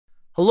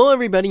Hello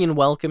everybody and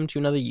welcome to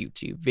another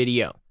YouTube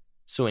video.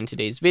 So in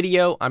today's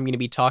video, I'm going to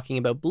be talking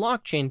about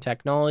blockchain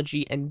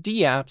technology and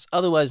DApps,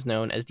 otherwise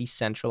known as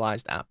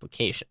decentralized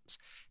applications.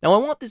 Now I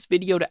want this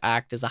video to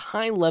act as a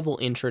high-level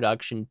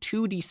introduction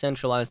to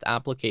decentralized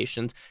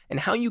applications and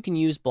how you can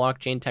use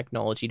blockchain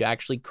technology to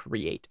actually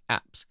create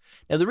apps.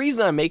 Now the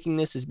reason I'm making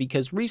this is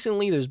because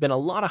recently there's been a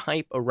lot of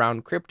hype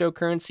around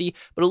cryptocurrency,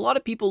 but a lot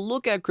of people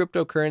look at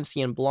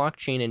cryptocurrency and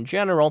blockchain in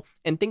general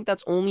and think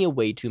that's only a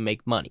way to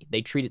make money.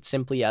 They treat it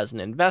simply as an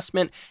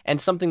investment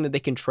and something that they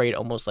can trade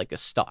almost like a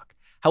stock.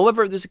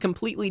 However, there's a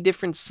completely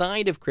different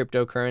side of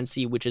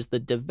cryptocurrency, which is the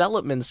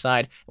development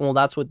side, and well,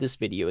 that's what this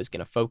video is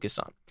going to focus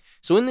on.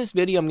 So in this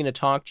video, I'm going to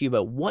talk to you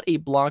about what a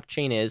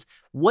blockchain is,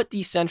 what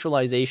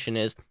decentralization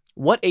is,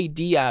 what a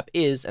DApp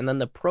is, and then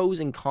the pros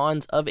and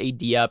cons of a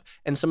DApp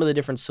and some of the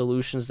different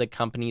solutions that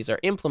companies are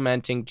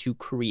implementing to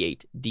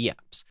create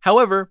DApps.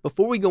 However,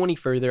 before we go any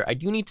further, I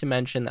do need to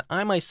mention that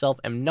I myself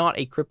am not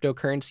a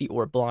cryptocurrency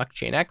or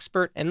blockchain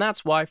expert, and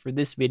that's why for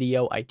this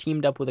video, I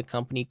teamed up with a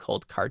company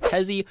called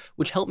Cartesi,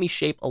 which helped me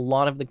shape a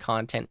lot of the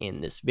content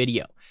in this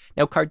video.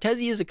 Now,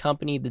 Cartesi is a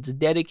company that's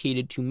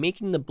dedicated to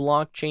making the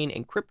blockchain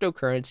and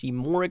cryptocurrency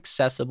more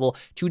accessible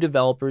to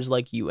developers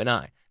like you and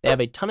I. They have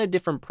a ton of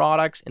different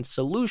products and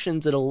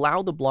solutions that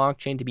allow the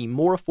blockchain to be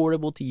more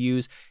affordable to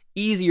use,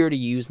 easier to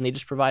use, and they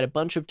just provide a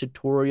bunch of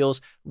tutorials,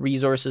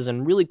 resources,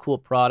 and really cool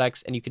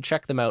products, and you can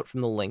check them out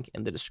from the link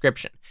in the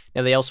description.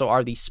 Now, they also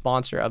are the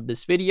sponsor of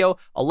this video.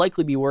 I'll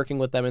likely be working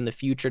with them in the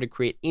future to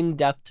create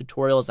in-depth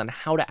tutorials on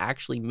how to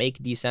actually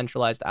make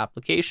decentralized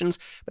applications,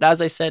 but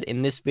as I said,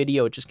 in this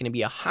video, it's just going to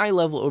be a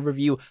high-level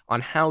overview on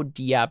how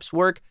DApps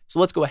work, so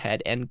let's go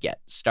ahead and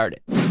get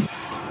started.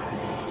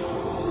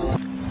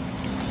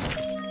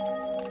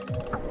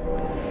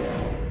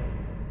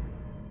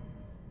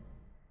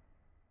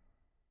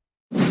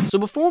 So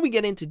before we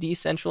get into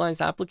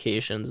decentralized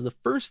applications, the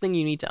first thing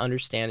you need to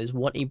understand is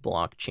what a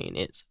blockchain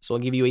is. So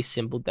I'll give you a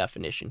simple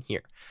definition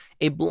here.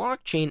 A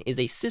blockchain is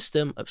a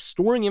system of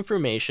storing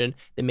information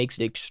that makes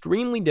it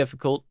extremely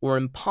difficult or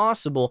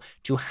impossible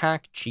to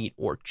hack, cheat,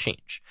 or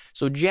change.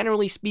 So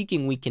generally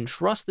speaking, we can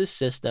trust this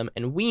system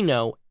and we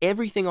know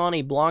everything on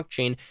a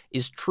blockchain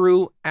is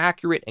true,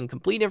 accurate, and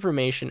complete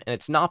information, and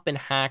it's not been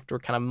hacked or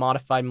kind of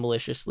modified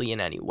maliciously in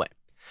any way.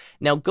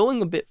 Now,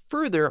 going a bit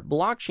further,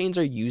 blockchains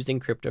are used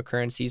in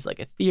cryptocurrencies like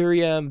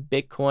Ethereum,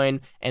 Bitcoin,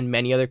 and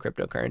many other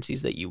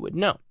cryptocurrencies that you would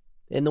know.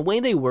 And the way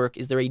they work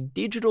is they're a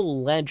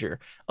digital ledger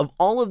of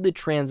all of the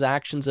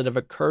transactions that have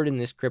occurred in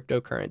this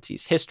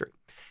cryptocurrency's history.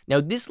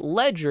 Now, this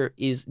ledger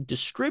is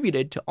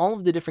distributed to all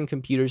of the different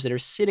computers that are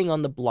sitting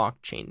on the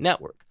blockchain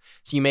network.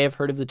 So you may have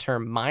heard of the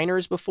term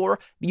miners before.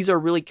 These are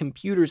really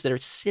computers that are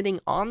sitting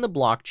on the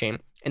blockchain,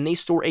 and they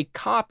store a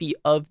copy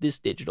of this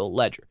digital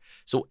ledger.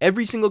 So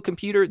every single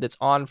computer that's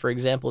on, for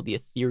example, the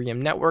Ethereum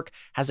network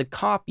has a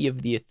copy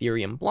of the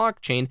Ethereum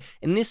blockchain,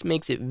 and this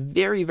makes it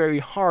very, very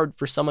hard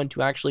for someone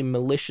to actually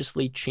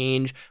maliciously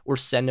change or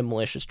send a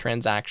malicious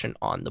transaction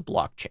on the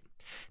blockchain.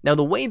 Now,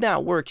 the way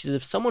that works is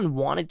if someone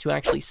wanted to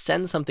actually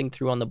send something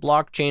through on the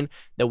blockchain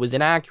that was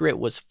inaccurate,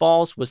 was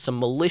false, was some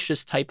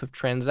malicious type of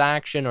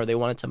transaction, or they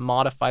wanted to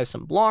modify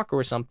some block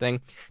or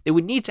something, they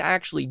would need to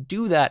actually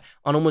do that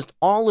on almost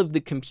all of the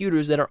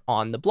computers that are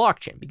on the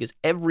blockchain, because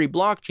every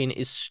blockchain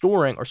is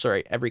storing,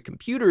 every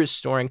computer is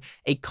storing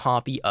a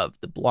copy of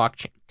the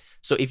blockchain.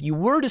 So if you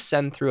were to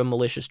send through a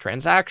malicious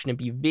transaction, it'd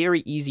be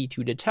very easy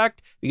to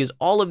detect because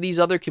all of these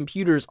other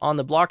computers on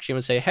the blockchain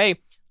would say,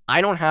 hey, I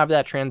don't have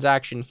that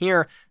transaction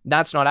here.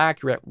 That's not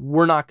accurate.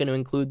 We're not going to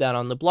include that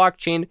on the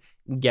blockchain.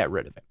 Get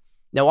rid of it.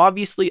 Now,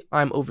 obviously,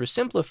 I'm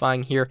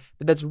oversimplifying here,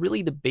 but that's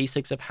really the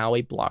basics of how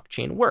a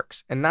blockchain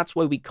works. And that's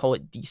why we call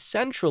it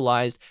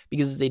decentralized,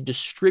 because it's a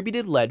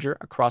distributed ledger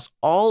across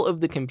all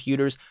of the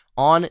computers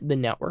on the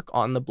network,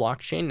 on the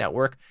blockchain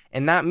network.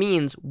 And that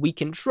means we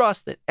can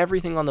trust that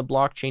everything on the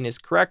blockchain is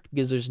correct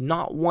because there's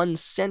not one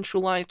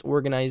centralized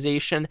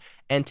organization,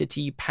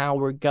 entity,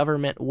 power,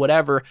 government,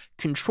 whatever,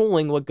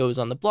 controlling what goes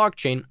on the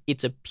blockchain.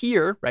 It's a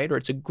peer, right? Or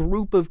it's a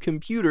group of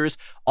computers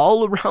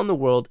all around the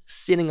world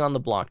sitting on the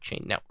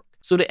blockchain network.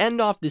 So to end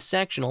off this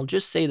section, I'll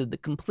just say that the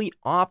complete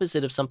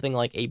opposite of something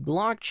like a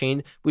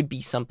blockchain would be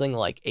something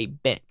like a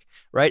bank,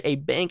 right? A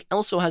bank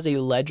also has a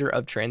ledger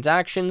of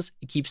transactions.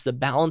 It keeps the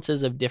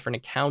balances of different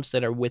accounts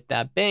that are with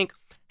that bank.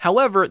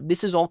 However,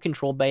 this is all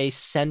controlled by a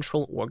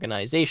central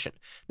organization.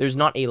 There's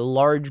not a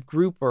large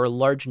group or a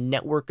large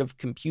network of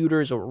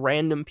computers or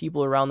random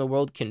people around the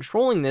world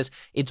controlling this.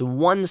 It's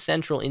one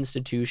central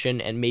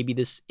institution, and maybe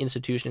this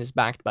institution is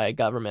backed by a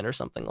government or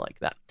something like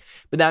that.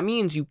 But that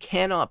means you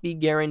cannot be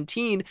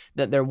guaranteed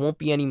that there won't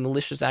be any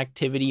malicious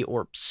activity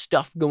or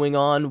stuff going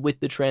on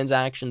with the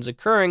transactions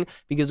occurring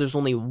because there's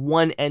only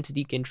one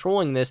entity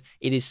controlling this.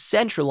 It is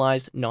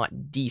centralized,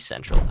 not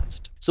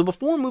decentralized. So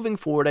before moving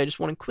forward, I just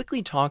want to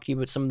quickly talk to you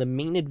about some of the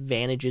main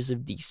advantages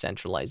of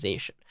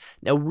decentralization.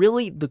 Now,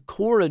 really, the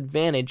core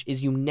advantage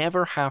is you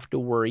never have to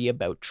worry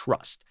about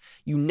trust.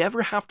 You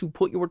never have to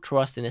put your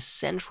trust in a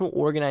central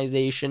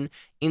organization,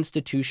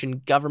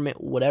 institution,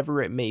 government,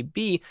 whatever it may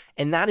be,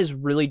 and that is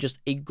really just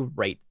a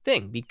great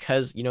thing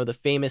because, the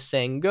famous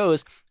saying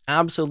goes,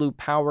 absolute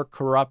power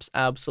corrupts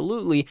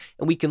absolutely.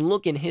 And we can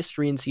look in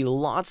history and see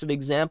lots of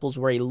examples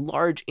where a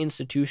large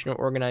institutional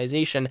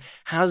organization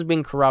has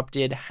been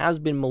corrupted, has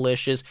been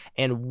malicious,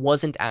 and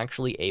wasn't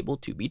actually able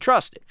to be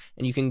trusted.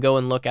 And you can go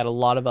and look at a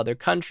lot of other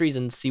countries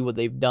and see what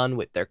they've done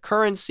with their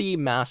currency,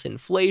 mass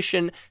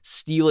inflation,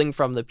 stealing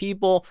from the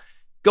people.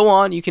 Go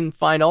on, you can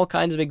find all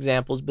kinds of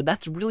examples, but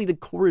that's really the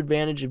core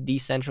advantage of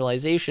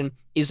decentralization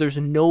is there's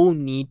no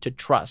need to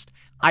trust.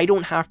 I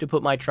don't have to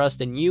put my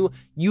trust in you.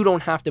 You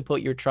don't have to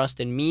put your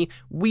trust in me.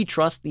 We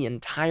trust the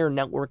entire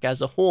network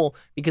as a whole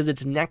because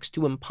it's next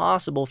to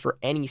impossible for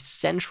any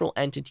central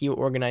entity or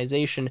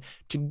organization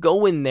to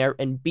go in there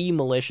and be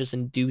malicious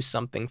and do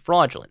something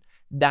fraudulent.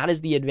 That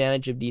is the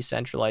advantage of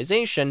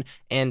decentralization,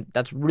 and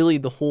that's really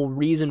the whole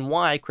reason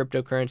why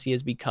cryptocurrency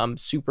has become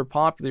super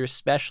popular,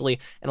 especially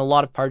in a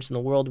lot of parts in the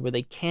world where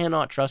they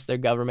cannot trust their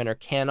government or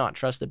cannot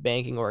trust a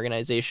banking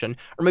organization,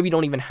 or maybe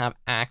don't even have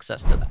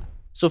access to that.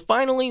 So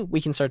finally, we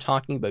can start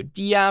talking about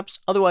DApps,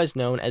 otherwise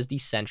known as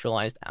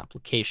decentralized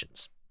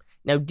applications.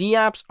 Now,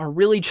 DApps are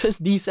really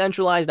just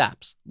decentralized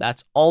apps.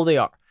 That's all they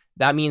are.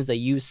 That means they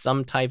use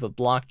some type of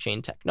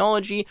blockchain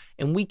technology,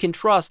 and we can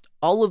trust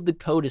all of the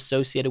code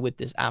associated with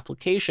this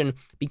application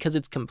because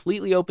it's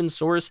completely open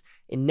source,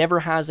 it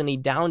never has any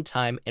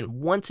downtime, and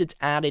once it's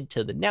added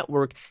to the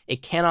network,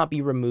 it cannot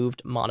be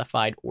removed,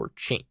 modified, or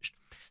changed.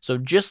 So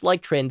just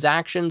like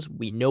transactions,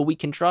 we know we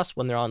can trust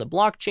when they're on the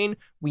blockchain,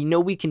 we know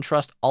we can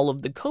trust all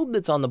of the code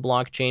that's on the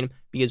blockchain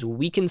because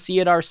we can see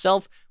it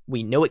ourselves,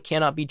 we know it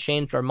cannot be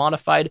changed or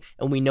modified,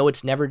 and we know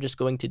it's never just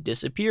going to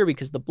disappear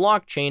because the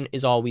blockchain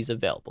is always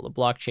available. The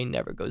blockchain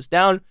never goes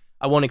down.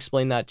 I won't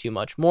explain that too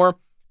much more,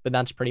 but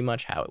that's pretty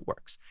much how it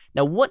works.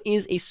 Now, what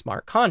is a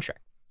smart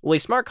contract? Well, a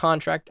smart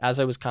contract, as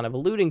I was kind of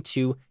alluding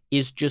to,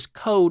 is just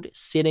code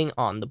sitting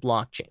on the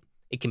blockchain.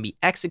 It can be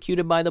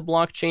executed by the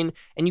blockchain,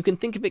 and you can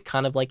think of it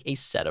kind of like a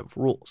set of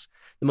rules.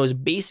 The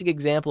most basic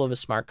example of a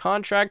smart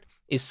contract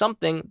is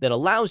something that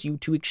allows you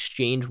to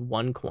exchange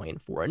one coin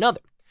for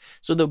another.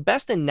 So the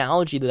best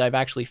analogy that I've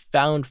actually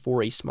found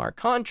for a smart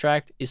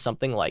contract is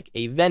something like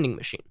a vending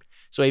machine.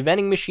 So a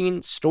vending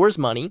machine stores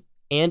money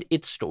and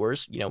it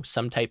stores,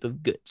 some type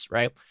of goods,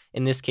 right?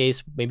 In this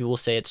case, maybe we'll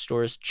say it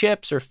stores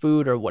chips or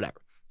food or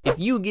whatever. If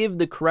you give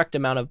the correct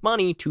amount of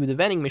money to the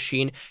vending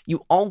machine,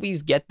 you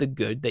always get the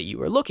good that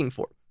you are looking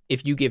for.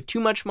 If you give too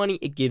much money,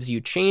 it gives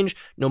you change.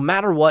 No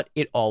matter what,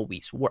 it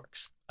always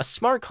works. A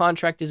smart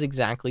contract is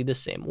exactly the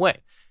same way.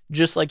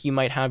 Just like you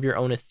might have your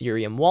own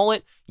Ethereum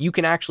wallet, you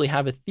can actually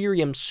have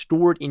Ethereum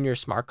stored in your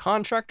smart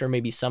contract or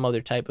maybe some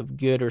other type of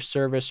good or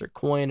service or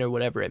coin or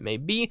whatever it may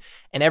be.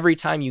 And every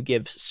time you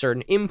give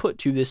certain input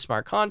to this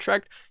smart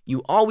contract,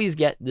 you always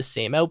get the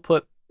same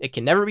output. It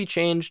can never be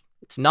changed.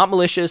 It's not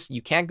malicious.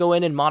 You can't go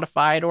in and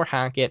modify it or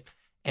hack it.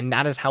 And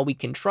that is how we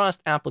can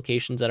trust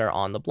applications that are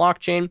on the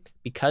blockchain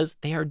because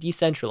they are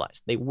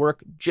decentralized. They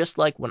work just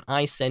like when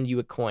I send you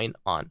a coin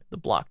on the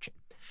blockchain.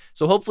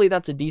 So hopefully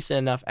that's a decent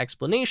enough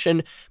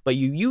explanation, but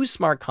you use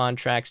smart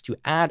contracts to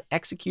add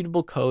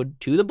executable code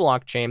to the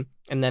blockchain,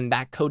 and then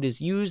that code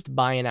is used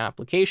by an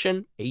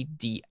application, a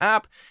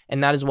DApp,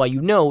 and that is why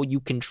you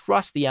can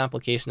trust the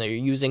application that you're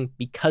using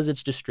because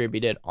it's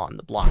distributed on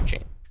the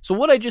blockchain. So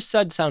what I just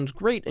said sounds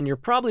great, and you're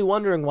probably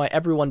wondering why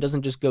everyone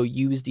doesn't just go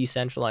use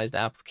decentralized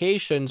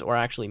applications or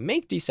actually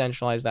make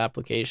decentralized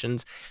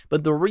applications,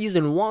 but the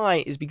reason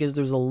why is because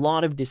there's a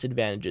lot of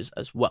disadvantages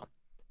as well.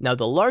 Now,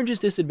 the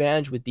largest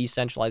disadvantage with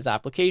decentralized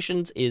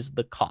applications is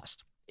the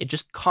cost. It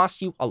just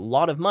costs you a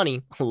lot of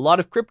money, a lot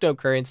of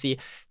cryptocurrency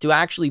to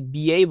actually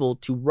be able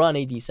to run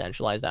a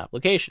decentralized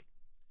application.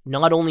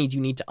 Not only do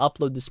you need to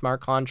upload the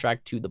smart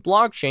contract to the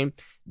blockchain,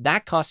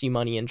 that costs you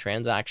money in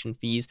transaction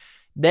fees.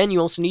 Then you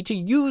also need to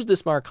use the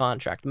smart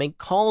contract, make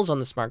calls on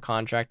the smart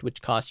contract,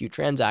 which costs you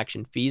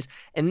transaction fees.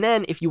 And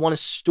then if you want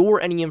to store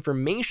any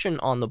information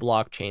on the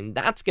blockchain,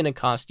 that's going to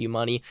cost you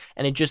money.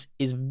 And it just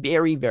is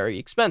very, very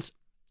expensive.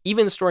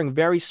 Even storing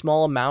very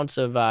small amounts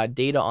of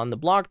data on the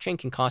blockchain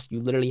can cost you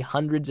literally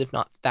hundreds, if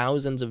not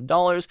thousands of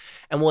dollars.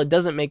 And it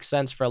doesn't make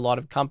sense for a lot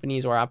of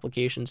companies or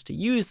applications to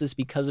use this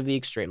because of the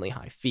extremely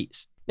high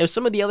fees. Now,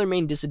 some of the other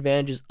main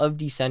disadvantages of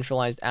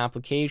decentralized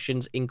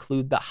applications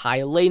include the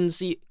high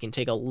latency. It can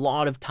take a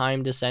lot of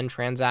time to send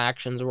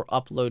transactions or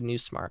upload new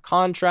smart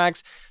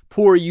contracts,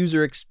 poor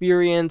user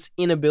experience,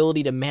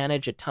 inability to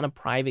manage a ton of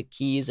private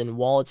keys and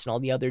wallets and all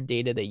the other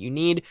data that you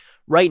need.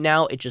 Right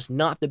now, it's just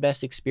not the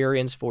best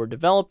experience for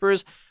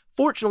developers.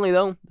 Fortunately,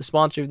 though, the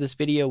sponsor of this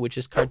video, which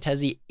is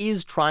Cartesi,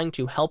 is trying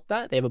to help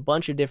that. They have a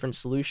bunch of different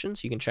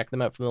solutions. You can check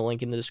them out from the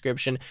link in the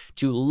description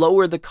to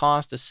lower the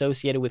cost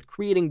associated with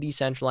creating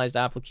decentralized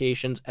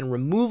applications and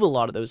remove a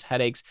lot of those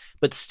headaches.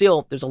 But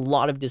still, there's a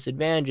lot of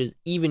disadvantages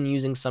even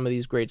using some of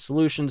these great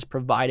solutions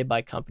provided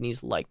by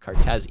companies like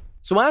Cartesi.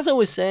 So as I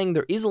was saying,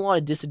 there is a lot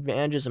of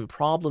disadvantages and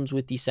problems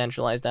with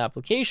decentralized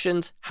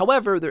applications.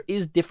 However, there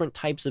is different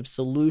types of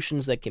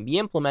solutions that can be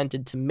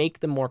implemented to make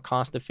them more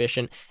cost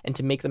efficient and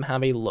to make them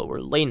have a lower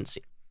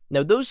latency.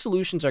 Now, those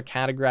solutions are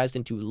categorized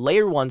into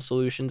layer 1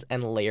 solutions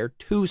and layer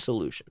 2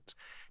 solutions.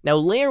 Now,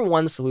 layer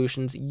 1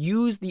 solutions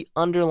use the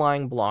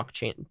underlying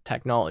blockchain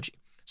technology.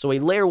 So a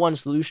layer 1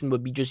 solution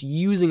would be just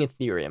using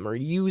Ethereum or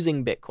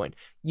using Bitcoin,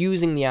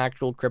 using the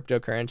actual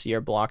cryptocurrency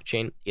or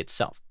blockchain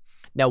itself.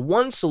 Now,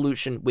 one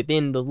solution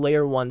within the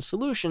layer 1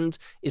 solutions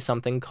is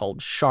something called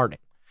sharding.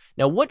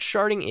 Now, what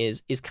sharding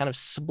is kind of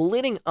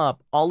splitting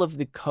up all of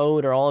the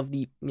code or all of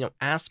the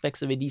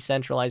aspects of a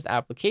decentralized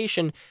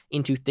application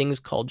into things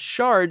called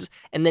shards,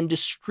 and then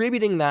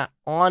distributing that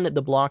on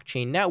the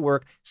blockchain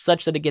network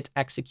such that it gets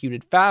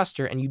executed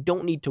faster, and you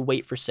don't need to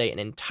wait for, say, an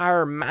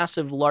entire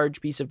massive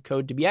large piece of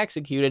code to be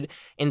executed.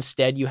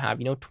 Instead, you have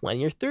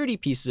 20 or 30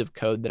 pieces of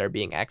code that are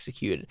being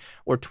executed,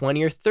 or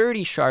 20 or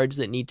 30 shards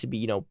that need to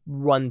be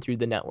run through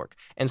the network.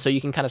 And so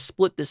you can kind of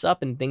split this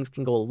up and things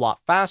can go a lot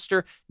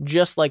faster,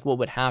 just like what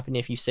would happen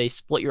if you, say,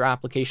 split your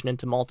application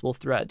into multiple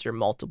threads or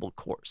multiple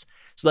cores.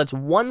 So that's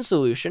one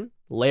solution,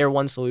 layer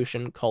 1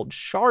 solution called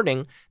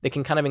sharding, that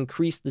can kind of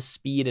increase the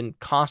speed and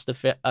cost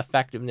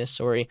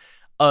effectiveness,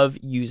 of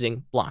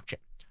using blockchain.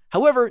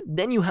 However,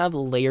 then you have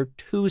layer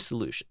 2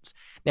 solutions.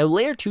 Now,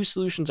 layer 2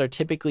 solutions are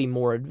typically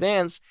more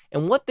advanced,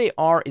 and what they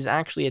are is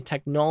actually a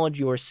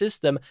technology or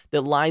system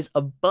that lies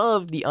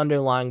above the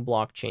underlying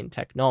blockchain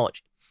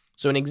technology.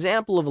 So an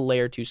example of a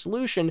layer 2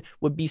 solution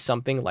would be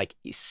something like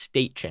a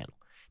state channel.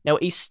 Now,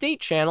 a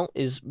state channel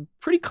is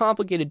pretty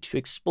complicated to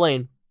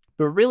explain,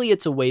 but really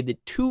it's a way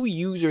that two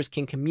users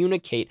can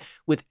communicate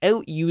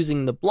without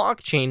using the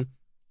blockchain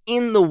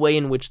in the way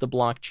in which the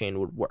blockchain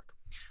would work.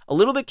 A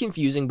little bit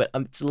confusing, but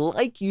it's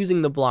like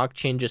using the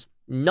blockchain, just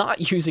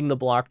not using the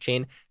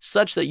blockchain,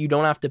 such that you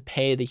don't have to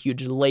pay the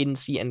huge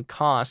latency and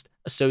cost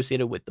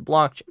associated with the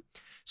blockchain.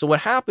 So what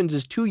happens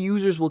is two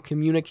users will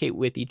communicate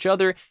with each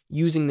other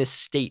using this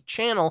state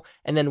channel,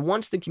 and then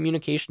once the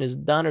communication is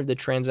done or the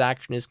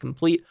transaction is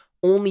complete,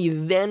 only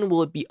then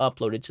will it be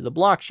uploaded to the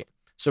blockchain.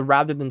 So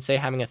rather than, say,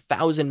 having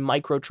 1,000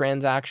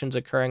 microtransactions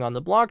occurring on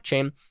the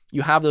blockchain,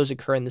 you have those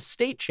occur in the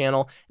state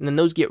channel, and then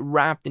those get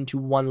wrapped into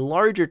one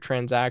larger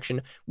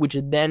transaction, which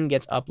then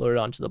gets uploaded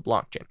onto the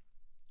blockchain.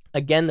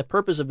 Again, the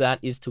purpose of that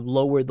is to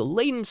lower the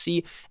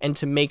latency and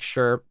to make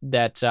sure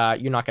that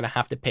you're not going to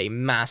have to pay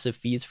massive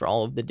fees for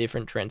all of the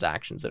different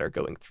transactions that are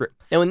going through.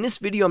 Now, in this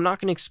video, I'm not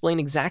going to explain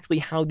exactly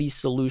how these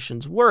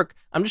solutions work.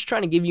 I'm just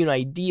trying to give you an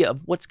idea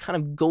of what's kind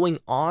of going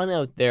on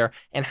out there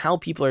and how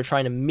people are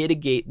trying to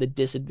mitigate the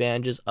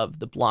disadvantages of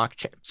the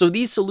blockchain. So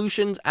these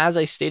solutions, as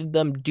I stated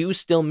them, do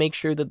still make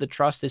sure that the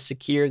trust is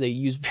secure. They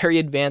use very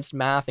advanced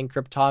math and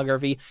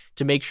cryptography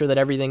to make sure that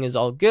everything is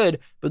all good.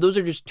 But those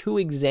are just two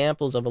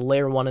examples of a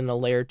layer 1 and a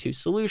layer 2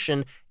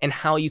 solution and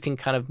how you can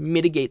kind of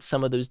mitigate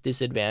some of those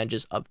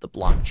disadvantages of the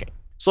blockchain.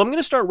 So I'm going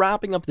to start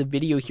wrapping up the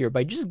video here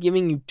by just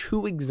giving you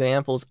two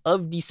examples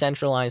of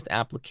decentralized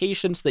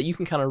applications so that you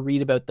can kind of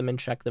read about them and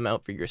check them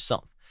out for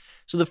yourself.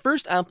 So the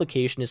first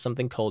application is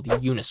something called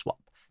Uniswap.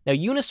 Now,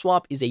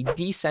 Uniswap is a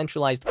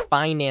decentralized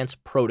finance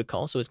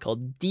protocol, so it's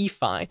called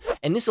DeFi,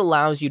 and this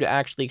allows you to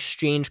actually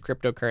exchange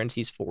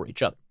cryptocurrencies for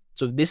each other.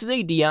 So this is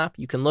a DApp.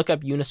 You can look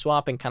up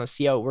Uniswap and kind of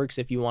see how it works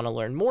if you want to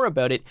learn more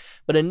about it.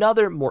 But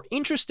another more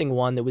interesting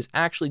one that was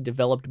actually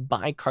developed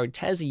by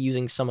Cartesi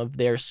using some of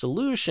their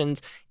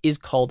solutions is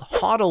called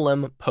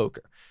HODL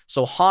Poker.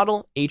 So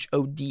HODL,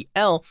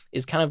 H-O-D-L,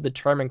 is kind of the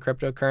term in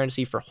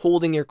cryptocurrency for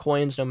holding your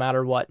coins no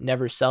matter what,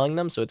 never selling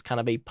them. So it's kind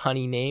of a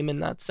punny name in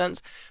that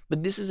sense.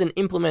 But this is an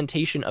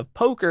implementation of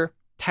poker,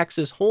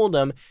 Texas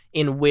Hold'em,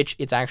 in which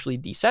it's actually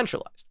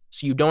decentralized.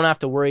 So you don't have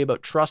to worry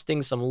about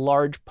trusting some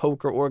large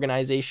poker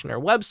organization or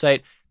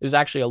website. There's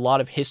actually a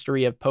lot of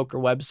history of poker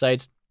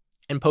websites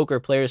and poker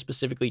players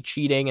specifically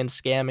cheating and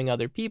scamming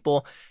other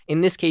people.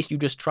 In this case, you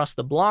just trust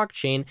the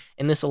blockchain,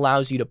 and this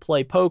allows you to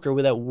play poker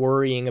without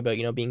worrying about,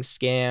 being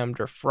scammed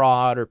or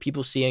fraud or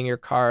people seeing your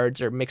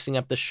cards or mixing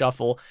up the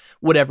shuffle,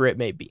 whatever it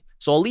may be.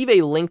 So I'll leave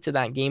a link to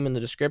that game in the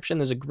description.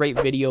 There's a great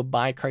video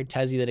by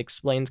Cartesi that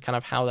explains kind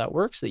of how that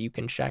works that you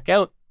can check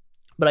out.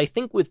 But I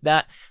think with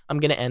that, I'm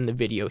going to end the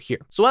video here.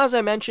 So as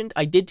I mentioned,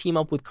 I did team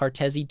up with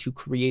Cartesi to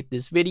create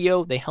this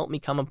video. They helped me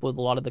come up with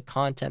a lot of the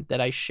content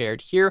that I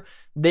shared here.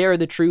 They are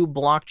the true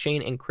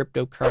blockchain and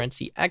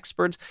cryptocurrency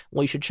experts.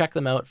 Well, you should check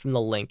them out from the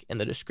link in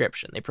the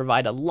description. They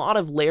provide a lot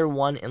of layer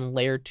 1 and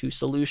layer 2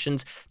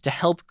 solutions to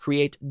help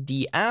create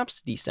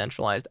DApps,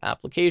 decentralized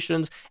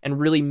applications, and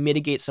really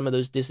mitigate some of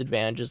those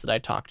disadvantages that I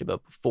talked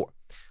about before.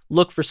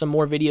 Look for some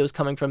more videos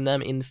coming from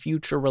them in the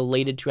future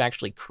related to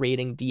actually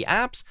creating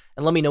DApps,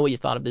 and let me know what you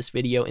thought of this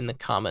video in the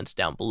comments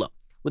down below.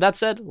 With that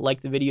said, like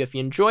the video if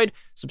you enjoyed,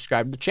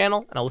 subscribe to the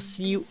channel, and I will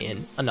see you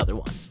in another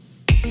one.